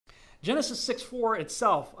Genesis 6:4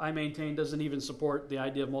 itself, I maintain, doesn't even support the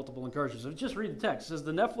idea of multiple incursions. If you just read the text, it says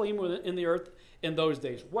the Nephilim were in the earth in those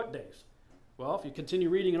days. What days? Well, if you continue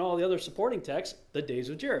reading in all the other supporting texts, the days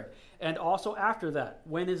of Jared. And also after that.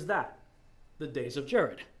 When is that? The days of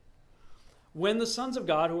Jared. When the sons of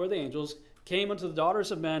God, who are the angels, came unto the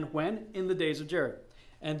daughters of men, when? In the days of Jared.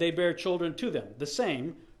 And they bare children to them. The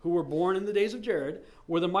same, who were born in the days of Jared,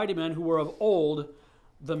 were the mighty men who were of old,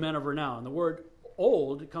 the men of renown. The word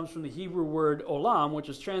old comes from the Hebrew word olam, which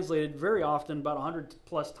is translated very often, about 100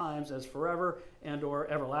 plus times, as forever and or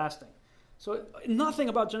everlasting. So nothing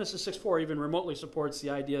about Genesis 6:4 even remotely supports the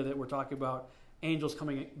idea that we're talking about angels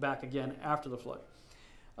coming back again after the flood.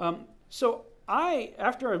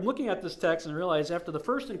 After I'm looking at this text and realize after the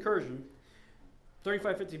first incursion,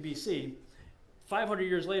 3550 BC, 500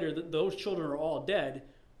 years later, those children are all dead.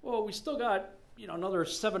 Well, we still got another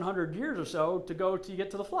 700 years or so to go to get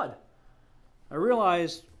to the flood. I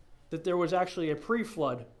realized that there was actually a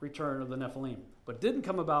pre-flood return of the Nephilim, but it didn't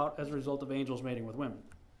come about as a result of angels mating with women.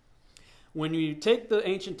 When you take the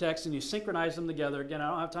ancient texts and you synchronize them together, again, I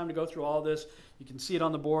don't have time to go through all this. You can see it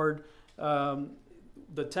on the board.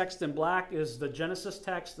 The text in black is the Genesis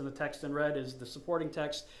text, and the text in red is the supporting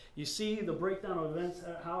text. You see the breakdown of events,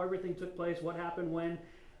 how everything took place, what happened when,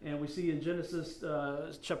 and we see in Genesis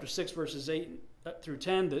chapter 6, verses 8 through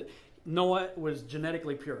 10, that Noah was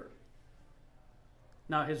genetically pure.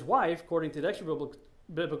 Now, his wife, according to the extra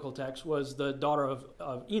biblical text, was the daughter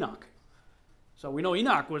of Enoch. So we know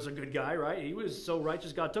Enoch was a good guy, right? He was so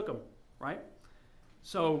righteous God took him, right?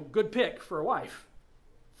 So good pick for a wife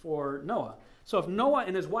for Noah. So if Noah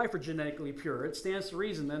and his wife are genetically pure, it stands to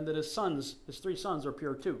reason then that his 3 sons are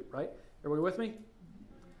pure too, right? Everybody with me?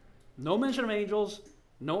 No mention of angels.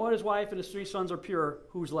 Noah, his wife, and his 3 sons are pure.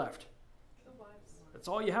 Who's left? The wives. That's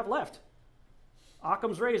all you have left.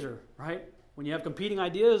 Occam's razor, right? When you have competing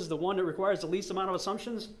ideas, the one that requires the least amount of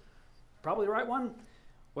assumptions, probably the right one.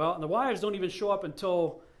 Well, and the wives don't even show up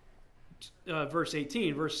until verse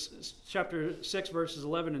 18. Chapter 6, verses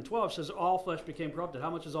 11 and 12 says, all flesh became corrupted. How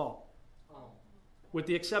much is all? All. With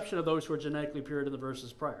the exception of those who are genetically pure in the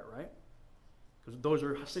verses prior, right? Because those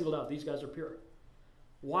are singled out. These guys are pure.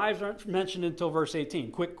 Wives aren't mentioned until verse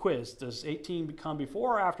 18. Quick quiz. Does 18 come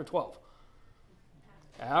before or after 12?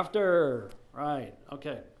 After. Right.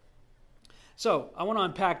 Okay. So I want to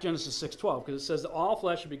unpack Genesis 6:12 because it says that all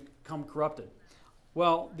flesh should become corrupted.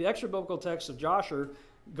 Well, the extra biblical text of Joshua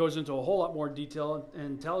goes into a whole lot more detail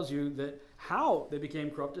and tells you that how they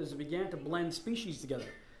became corrupted is it began to blend species together.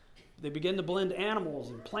 They began to blend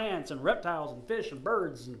animals and plants and reptiles and fish and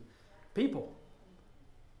birds and people.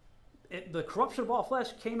 The corruption of all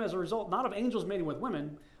flesh came as a result not of angels mating with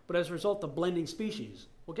women, but as a result of blending species.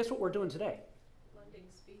 Well, guess what we're doing today? Blending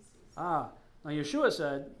species. Now Yeshua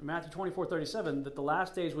said in Matthew 24:37 that the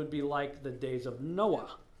last days would be like the days of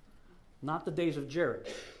Noah, not the days of Jared.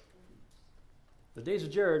 The days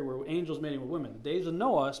of Jared were angels mating with women. The days of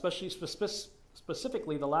Noah, especially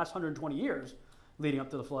specifically the last 120 years leading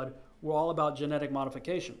up to the flood, were all about genetic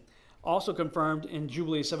modification. Also confirmed in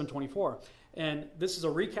Jubilee 7:24. And this is a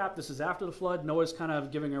recap. This is after the flood. Noah's kind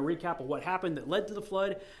of giving a recap of what happened that led to the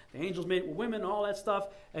flood. The angels made with women and all that stuff.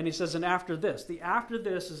 And he says, and after this. The after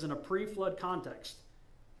this is in a pre-flood context.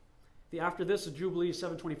 The after this of Jubilee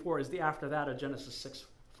 7:24 is the after that of Genesis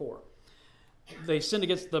 6:4. They sinned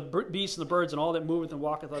against the beasts and the birds and all that moveth and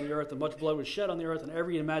walketh on the earth, and much blood was shed on the earth, and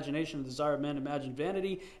every imagination and desire of men imagined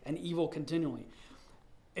vanity and evil continually.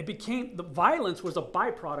 The violence was a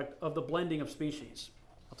byproduct of the blending of species.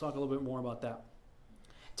 I'll talk a little bit more about that.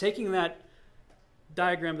 Taking that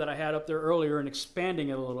diagram that I had up there earlier and expanding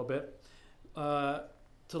it a little bit to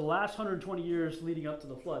the last 120 years leading up to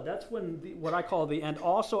the flood. That's when what I call the end.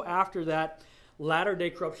 Also after that,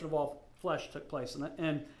 latter-day corruption of all flesh took place.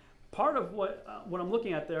 And part of what I'm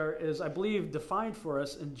looking at there is, I believe, defined for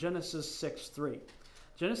us in Genesis 6:3.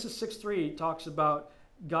 Genesis 6:3 talks about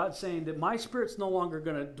God saying that my spirit's no longer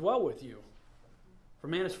going to dwell with you. For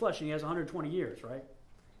man is flesh, and he has 120 years, right?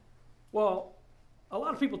 Well, a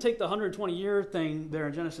lot of people take the 120-year thing there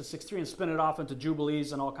in Genesis 6:3 and spin it off into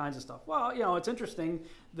jubilees and all kinds of stuff. Well, it's interesting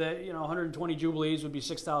that 120 jubilees would be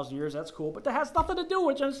 6,000 years. That's cool, but that has nothing to do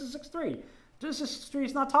with Genesis 6:3. Genesis 6:3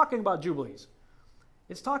 is not talking about jubilees.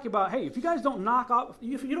 It's talking about, hey, if you don't knock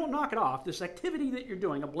it off, this activity that you're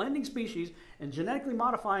doing, of blending species and genetically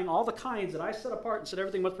modifying all the kinds that I set apart and said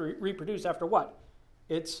everything must reproduce after what?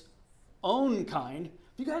 Its own kind.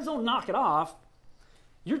 If you guys don't knock it off,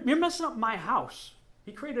 you're messing up my house.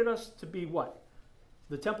 He created us to be what?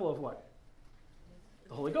 The temple of what?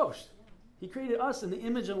 The Holy Ghost. He created us in the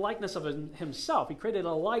image and likeness of himself. He created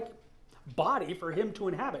a like body for him to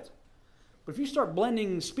inhabit. But But if you start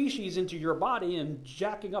blending species into your body and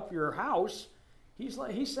jacking up your house, he's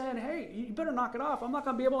saying, hey, you better knock it off. I'm not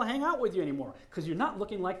going to be able to hang out with you anymore because you're not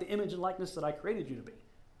looking like the image and likeness that I created you to be.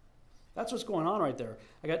 That's what's going on right there.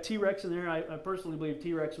 I got T-Rex in there. I personally believe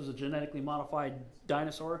T-Rex was a genetically modified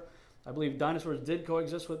dinosaur. I believe dinosaurs did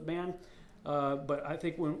coexist with man. But I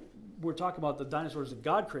think when we're talking about the dinosaurs that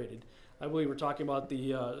God created, I believe we're talking about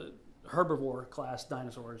the herbivore class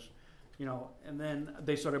dinosaurs. And then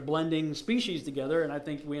they started blending species together, and I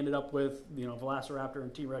think we ended up with, Velociraptor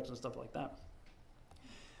and T-Rex and stuff like that.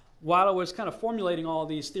 While I was kind of formulating all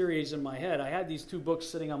these theories in my head, I had these two books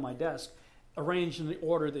sitting on my desk, arranged in the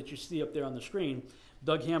order that you see up there on the screen.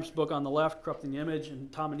 Doug Hamp's book on the left, Corrupting the Image,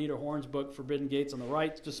 and Tom and Nita Horn's book, Forbidden Gates, on the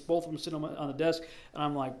right. Just both of them sitting on the desk, and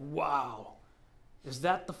I'm like, wow, is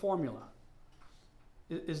that the formula?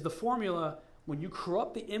 Is the formula when you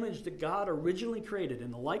corrupt the image that God originally created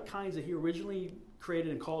and the like kinds that he originally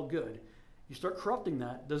created and called good, you start corrupting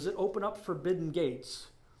that, does it open up forbidden gates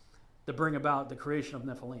that bring about the creation of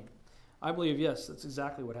Nephilim? I believe, yes, that's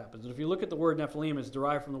exactly what happens. And if you look at the word Nephilim, it's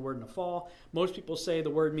derived from the word Nephal. Most people say the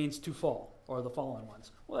word means to fall, or the fallen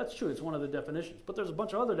ones. Well, that's true. It's one of the definitions. But there's a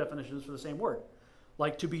bunch of other definitions for the same word,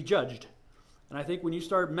 like to be judged. And I think when you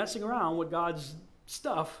start messing around with God's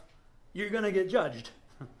stuff, you're going to get judged.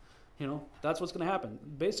 That's what's going to happen.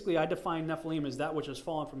 Basically, I define Nephilim as that which has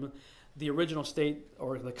fallen from the original state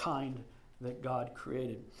or the kind that God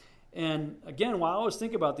created. And again, while I was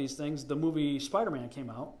thinking about these things, the movie Spider-Man came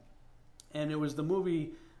out. And it was the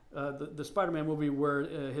movie, the Spider-Man movie where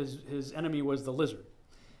his enemy was the lizard.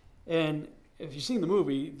 And if you've seen the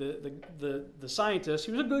movie, the scientist,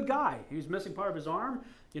 he was a good guy. He was missing part of his arm.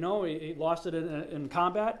 He lost it in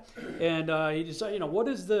combat. And he decided, what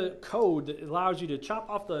is the code that allows you to chop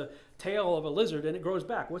off the tail of a lizard and it grows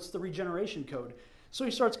back? What's the regeneration code? So he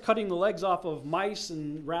starts cutting the legs off of mice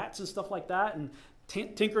and rats and stuff like that and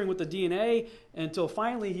tinkering with the DNA until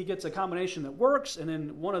finally he gets a combination that works, and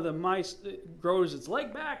then one of the mice grows its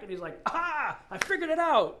leg back, and he's like, ah, I figured it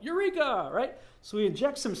out, eureka, right? So he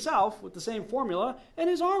injects himself with the same formula, and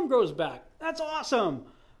his arm grows back. That's awesome.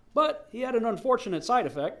 But he had an unfortunate side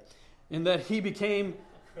effect in that he became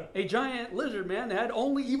a giant lizard man that had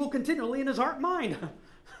only evil continually in his heart and mind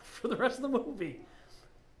for the rest of the movie.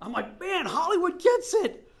 I'm like, man, Hollywood gets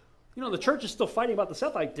it. The church is still fighting about the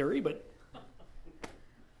Sethite theory, but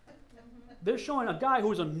they're showing a guy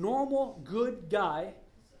who's a normal, good guy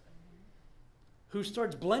who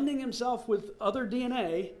starts blending himself with other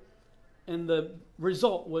DNA, and the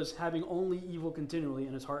result was having only evil continually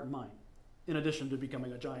in his heart and mind, in addition to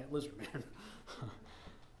becoming a giant lizard man.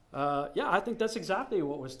 I think that's exactly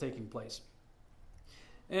what was taking place.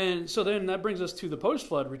 And so then that brings us to the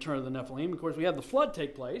post-flood return of the Nephilim. Of course, we have the flood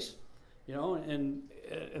take place, and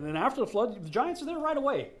then after the flood, the giants are there right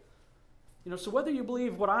away. So whether you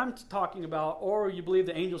believe what I'm talking about or you believe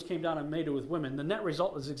the angels came down and made it with women, the net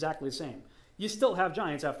result is exactly the same. You still have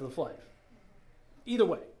giants after the flood. Either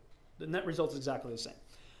way, the net result is exactly the same.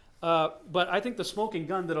 But I think the smoking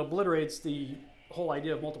gun that obliterates the whole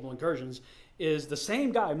idea of multiple incursions is the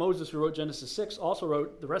same guy, Moses, who wrote Genesis 6, also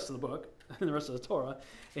wrote the rest of the book and the rest of the Torah.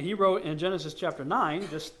 And he wrote in Genesis chapter 9,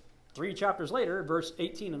 just 3 chapters later, verse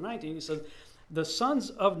 18 and 19, he says, the sons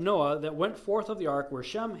of Noah that went forth of the ark were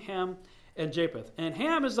Shem, Ham, and Japheth. And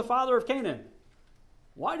Ham is the father of Canaan.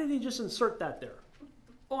 Why did he just insert that there?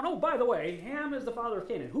 Oh, no, by the way, Ham is the father of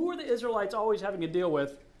Canaan. Who are the Israelites always having to deal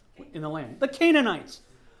with in the land? The Canaanites.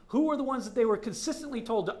 Who were the ones that they were consistently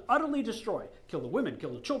told to utterly destroy? Kill the women,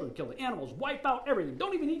 kill the children, kill the animals, wipe out everything.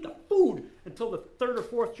 Don't even eat the food until the 3rd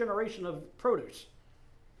or 4th generation of produce.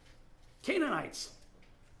 Canaanites.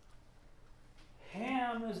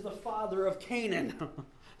 Ham is the father of Canaan.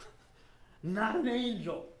 Not an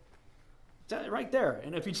angel. Right there.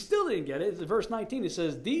 And if you still didn't get it, it's verse 19. It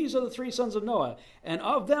says, these are the 3 sons of Noah, and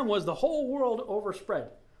of them was the whole world overspread.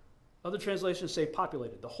 Other translations say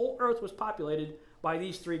populated. The whole earth was populated by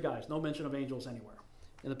these 3 guys. No mention of angels anywhere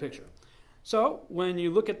in the picture. So when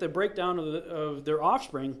you look at the breakdown of their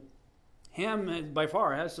offspring, Ham by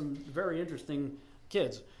far has some very interesting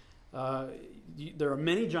kids. There are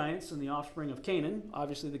many giants in the offspring of Canaan.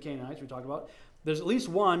 Obviously the Canaanites we talked about. There's at least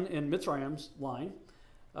one in Mitzrayim's line.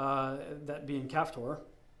 That being Kaftor.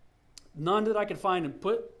 None that I could find in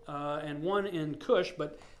Put, and one in Cush,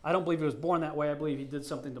 but I don't believe he was born that way. I believe he did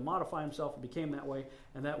something to modify himself and became that way,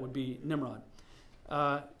 and that would be Nimrod.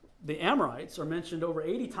 The Amorites are mentioned over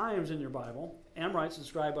 80 times in your Bible. Amorites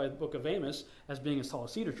described by the book of Amos as being as tall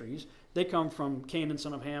as cedar trees. They come from Canaan,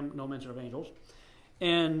 son of Ham, no mention of angels.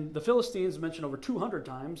 And the Philistines mentioned over 200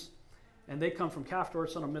 times, and they come from Kaftor,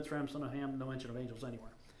 son of Mitzrayim, son of Ham, no mention of angels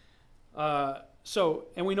anywhere. So,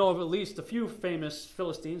 and we know of at least a few famous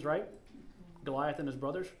Philistines, right? Goliath and his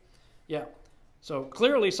brothers. Yeah. So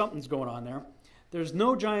clearly something's going on there. There's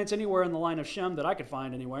no giants anywhere in the line of Shem that I could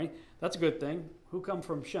find anyway. That's a good thing. Who come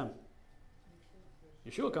from Shem?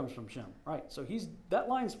 Yeshua comes from Shem, right? So that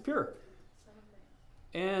line's pure. Son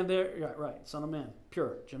of man. And right, son of man,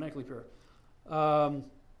 pure, genetically pure.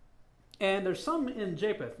 And there's some in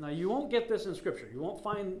Japheth. Now, you won't get this in Scripture. You won't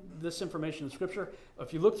find this information in Scripture.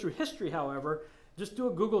 If you look through history, however, just do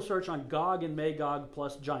a Google search on Gog and Magog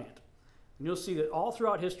plus giant. And you'll see that all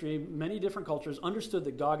throughout history, many different cultures understood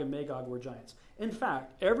that Gog and Magog were giants. In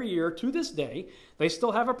fact, every year to this day, they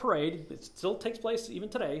still have a parade. It still takes place even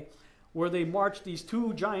today, where they march these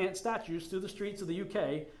two giant statues through the streets of the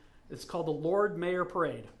UK. It's called the Lord Mayor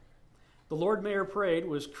Parade. The Lord Mayor Parade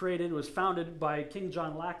was founded by King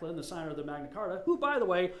John Lackland, the signer of the Magna Carta, who, by the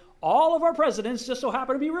way, all of our presidents just so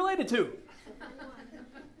happen to be related to.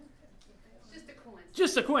 Just a coincidence.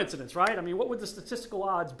 Just a coincidence, right? I mean, what would the statistical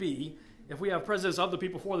odds be if we have presidents of the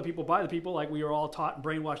people, for the people, by the people, like we are all taught and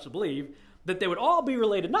brainwashed to believe, that they would all be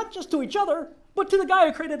related, not just to each other, but to the guy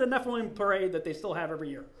who created a Nephilim parade that they still have every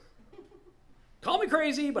year. Call me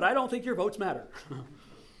crazy, but I don't think your votes matter.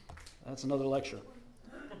 That's another lecture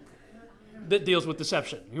that deals with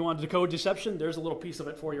deception. You want to decode deception? There's a little piece of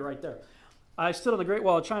it for you right there. I stood on the Great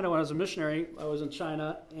Wall of China when I was a missionary. I was in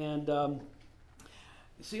China, and you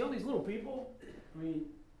see all these little people? I mean,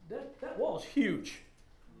 that wall is huge.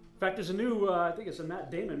 In fact, there's a new, I think it's a Matt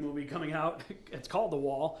Damon movie coming out. It's called The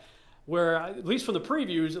Wall, where, at least from the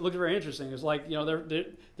previews, it looks very interesting. It's like,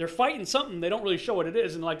 they're fighting something. They don't really show what it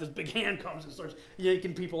is, and like this big hand comes and starts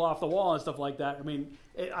yanking people off the wall and stuff like that. I mean,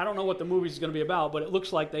 I don't know what the movie's going to be about, but it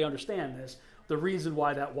looks like they understand this, the reason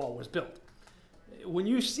why that wall was built. When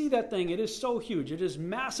you see that thing, it is so huge. It is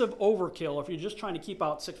massive overkill if you're just trying to keep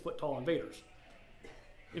out 6-foot-tall invaders.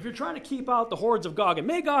 If you're trying to keep out the hordes of Gog and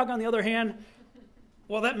Magog, on the other hand,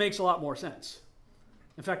 well, that makes a lot more sense.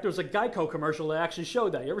 In fact, there was a Geico commercial that actually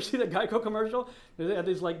showed that. You ever see that Geico commercial? They had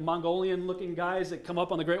these like Mongolian-looking guys that come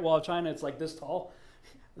up on the Great Wall of China. It's like this tall.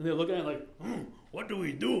 And they're looking at it like, what do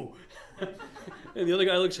we do? And the other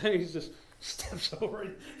guy looks at it and he just steps over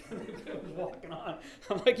and goes walking on.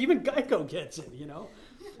 I'm like, even Geico gets it, you know?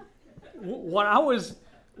 When I was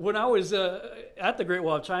at the Great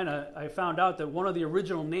Wall of China, I found out that one of the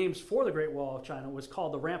original names for the Great Wall of China was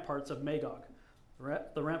called the Ramparts of Magog.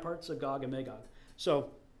 The Ramparts of Gog and Magog.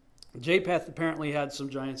 So Japheth apparently had some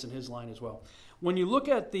giants in his line as well. When you look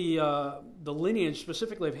at the lineage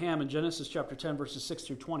specifically of Ham in Genesis chapter 10, verses 6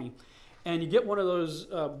 through 20, and you get one of those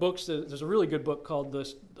books, there's a really good book called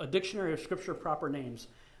A Dictionary of Scripture Proper Names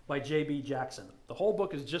by J.B. Jackson. The whole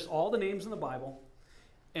book is just all the names in the Bible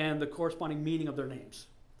and the corresponding meaning of their names.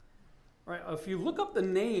 All right, if you look up the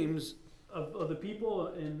names of the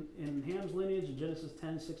people in Ham's lineage in Genesis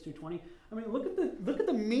 10, 6 through 20, I mean, look at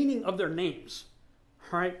the meaning of their names.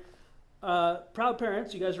 All right, proud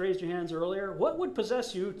parents, you guys raised your hands earlier. What would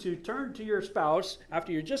possess you to turn to your spouse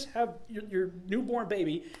after you just have your newborn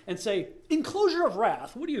baby and say, "Enclosure of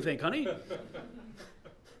wrath"? What do you think, honey?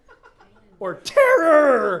 Or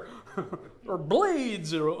terror, or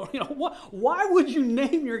blades, or why would you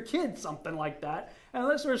name your kid something like that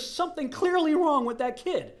unless there's something clearly wrong with that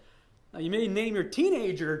kid? Now, you may name your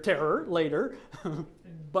teenager terror later,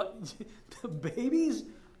 but the babies.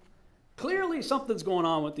 Clearly something's going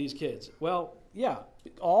on with these kids. Well, yeah,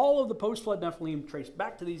 all of the post-flood Nephilim trace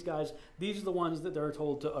back to these guys. These are the ones that they're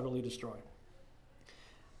told to utterly destroy.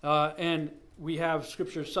 And we have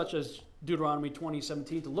scriptures such as Deuteronomy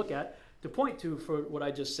 20:17 to look at, to point to for what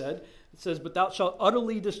I just said. It says, "But thou shalt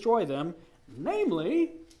utterly destroy them,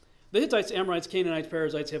 namely the Hittites, Amorites, Canaanites,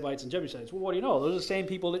 Perizzites, Hivites, and Jebusites." Well, what do you know? Those are the same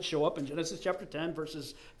people that show up in Genesis chapter 10,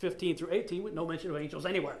 verses 15 through 18, with no mention of angels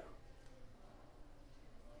anywhere.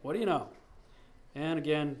 What do you know? And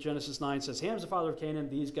again, Genesis 9 says, Ham's the father of Canaan.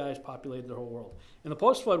 These guys populated the whole world. In the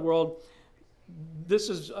post-flood world, this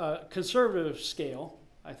is a conservative scale,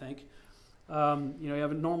 I think. You have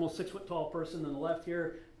a normal 6-foot-tall person on the left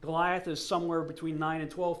here. Goliath is somewhere between 9 and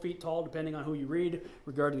 12 feet tall, depending on who you read,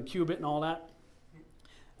 regarding the cubit and all that.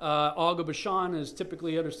 Og of Bashan is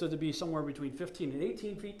typically understood to be somewhere between 15 and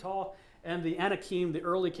 18 feet tall. And the Anakim, the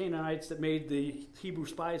early Canaanites that made the Hebrew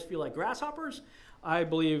spies feel like grasshoppers, I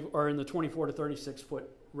believe are in the 24 to 36 foot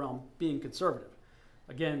realm, being conservative.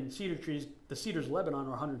 Again, cedar trees, the cedars of Lebanon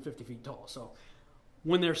are 150 feet tall. So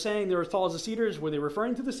when they're saying they're as tall as the cedars, were they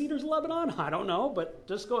referring to the cedars of Lebanon? I don't know, but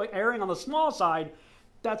just erring on the small side,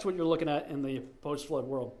 that's what you're looking at in the post-flood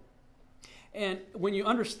world. And when you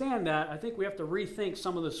understand that, I think we have to rethink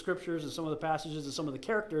some of the scriptures and some of the passages and some of the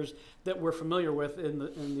characters that we're familiar with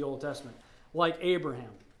in the Old Testament, like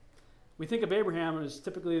Abraham. we think of Abraham as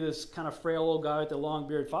typically this kind of frail old guy with the long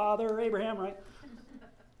beard. Father Abraham, right?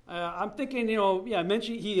 I'm thinking,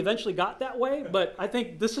 he eventually got that way, but I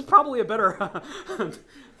think this is probably a better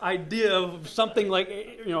idea of something like,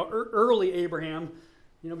 early Abraham,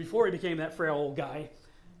 before he became that frail old guy.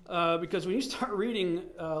 Because when you start reading,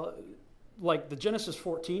 like the Genesis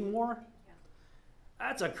 14 war,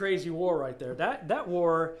 that's a crazy war right there. That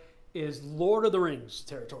war is Lord of the Rings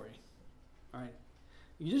territory. All right.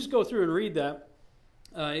 You just go through and read that.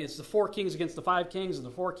 It's the 4 kings against the 5 kings, and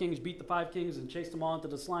the 4 kings beat the 5 kings and chased them all into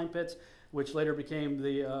the slime pits, which later became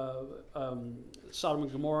the Sodom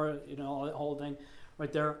and Gomorrah, all that whole thing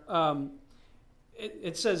right there.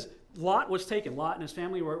 It says Lot was taken. Lot and his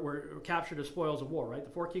family were captured as spoils of war, right?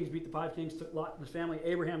 The 4 kings beat the 5 kings, took Lot and his family.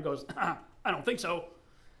 Abraham goes, I don't think so.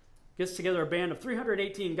 Gets together a band of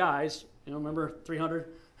 318 guys. Remember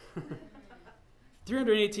 300?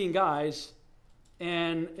 318 guys.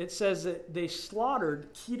 And it says that they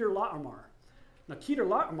slaughtered Kedorlaomer. Now,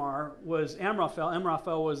 Kedorlaomer was Amraphel.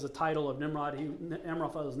 Amraphel was the title of Nimrod.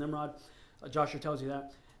 Amraphel is Nimrod. Joshua tells you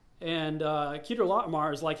that. And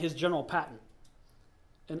Kedorlaomer is like his general patent.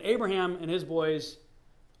 And Abraham and his boys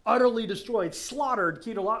utterly destroyed, slaughtered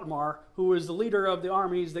Kedorlaomer, who was the leader of the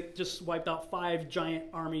armies that just wiped out 5 giant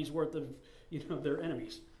armies worth of their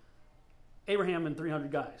enemies. Abraham and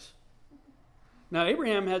 300 guys. Now,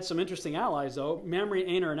 Abraham had some interesting allies, though, Mamre,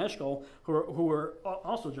 Aner, and Eshcol, who were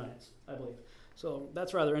also giants, I believe. So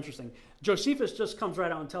that's rather interesting. Josephus just comes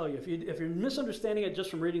right out and tells you. If you're misunderstanding it just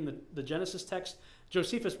from reading the Genesis text,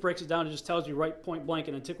 Josephus breaks it down and just tells you right point blank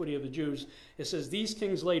in Antiquity of the Jews. It says, these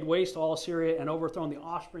kings laid waste all Assyria and overthrown the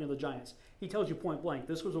offspring of the giants. He tells you point blank,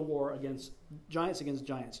 this was a war against giants.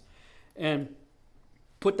 And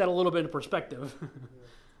put that a little bit into perspective.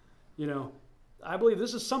 I believe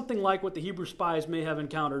this is something like what the Hebrew spies may have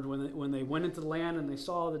encountered when they went into the land and they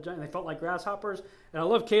saw the giants. They felt like grasshoppers. And I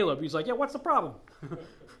love Caleb. He's like, yeah, what's the problem?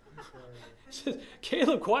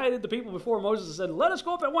 Caleb quieted the people before Moses and said, let us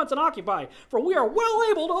go up at once and occupy, for we are well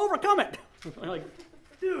able to overcome it. I'm like,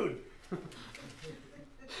 dude.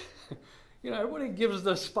 Everybody gives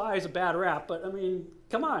the spies a bad rap, but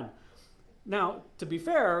come on. Now, to be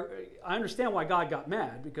fair, I understand why God got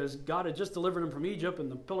mad, because God had just delivered him from Egypt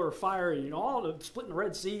and the pillar of fire and all the splitting the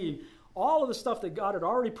Red Sea and all of the stuff that God had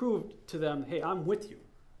already proved to them. Hey, I'm with you.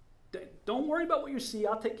 Don't worry about what you see.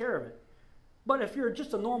 I'll take care of it. But if you're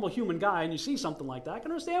just a normal human guy and you see something like that, I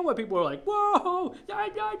can understand why people are like, whoa,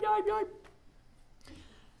 yipe, yipe, yipe, yipe.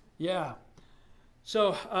 Yeah.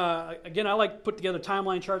 So, again, I like to put together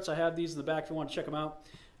timeline charts. I have these in the back if you want to check them out.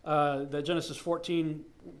 The Genesis 14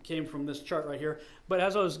 came from this chart right here. But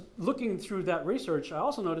as I was looking through that research, I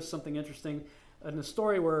also noticed something interesting in the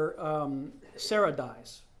story where Sarah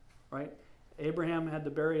dies, right? Abraham had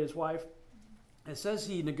to bury his wife. It says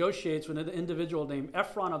he negotiates with an individual named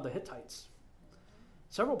Ephron of the Hittites.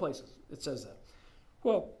 Several places it says that.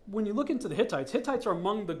 Well, when you look into the Hittites are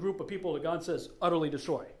among the group of people that God says utterly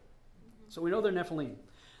destroy. So we know they're Nephilim.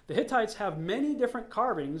 The Hittites have many different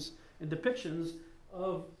carvings and depictions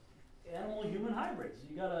of animal-human hybrids.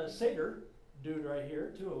 You got a satyr dude right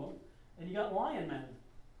here, 2 of them, and you got lion men,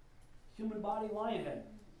 human body lion head.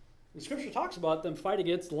 The scripture talks about them fight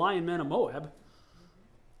against lion men of Moab.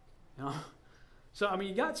 So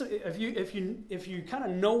you got to, if you kind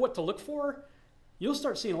of know what to look for, you'll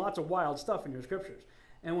start seeing lots of wild stuff in your scriptures.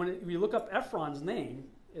 And when you look up Ephron's name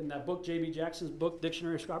in that book, J.B. Jackson's book,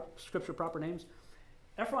 Dictionary of Scripture Proper Names,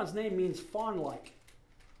 Ephron's name means fawn-like.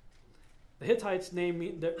 The Hittites'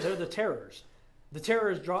 name, they're the terrors. The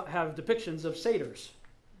terrors have depictions of satyrs.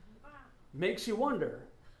 Makes you wonder.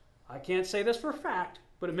 I can't say this for a fact,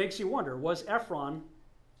 but it makes you wonder, was Ephron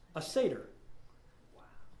a satyr?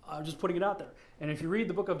 I'm just putting it out there. And if you read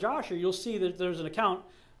the book of Joshua, you'll see that there's an account.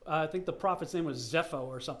 I think the prophet's name was Zepho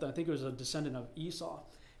or something. I think it was a descendant of Esau.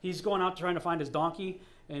 He's going out trying to find his donkey,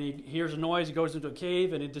 and he hears a noise. He goes into a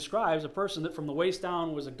cave, and it describes a person that from the waist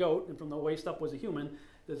down was a goat, and from the waist up was a human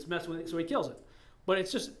that's messing with it, so he kills it. But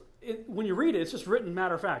it's just, when you read it, it's just written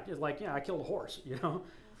matter of fact. It's like, yeah, I killed a horse,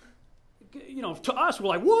 To us, we're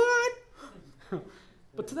like, what?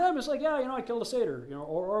 But to them, it's like, yeah, I killed a satyr,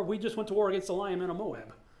 or we just went to war against the lion men of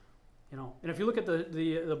Moab. And if you look at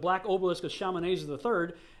the black obelisk of Shalmaneser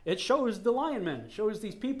III, it shows the lion men. It shows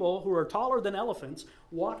these people who are taller than elephants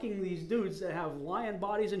walking these dudes that have lion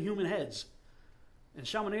bodies and human heads. And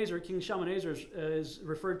Shalmaneser, King Shalmaneser, is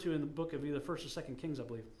referred to in the book of either 1st or 2nd Kings, I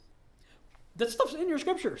believe. That stuff's in your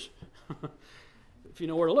scriptures, if you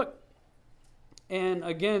know where to look. And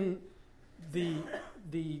again, the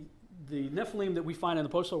the Nephilim that we find in the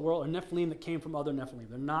post-flood world are Nephilim that came from other Nephilim.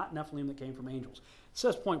 They're not Nephilim that came from angels. It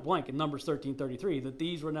says point blank in Numbers 13:33 that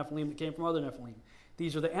these were Nephilim that came from other Nephilim.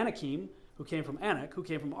 These are the Anakim, who came from Anak, who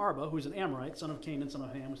came from Arba, who's an Amorite, son of Canaan, son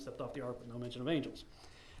of Ham, who stepped off the ark with no mention of angels.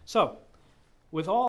 So, with all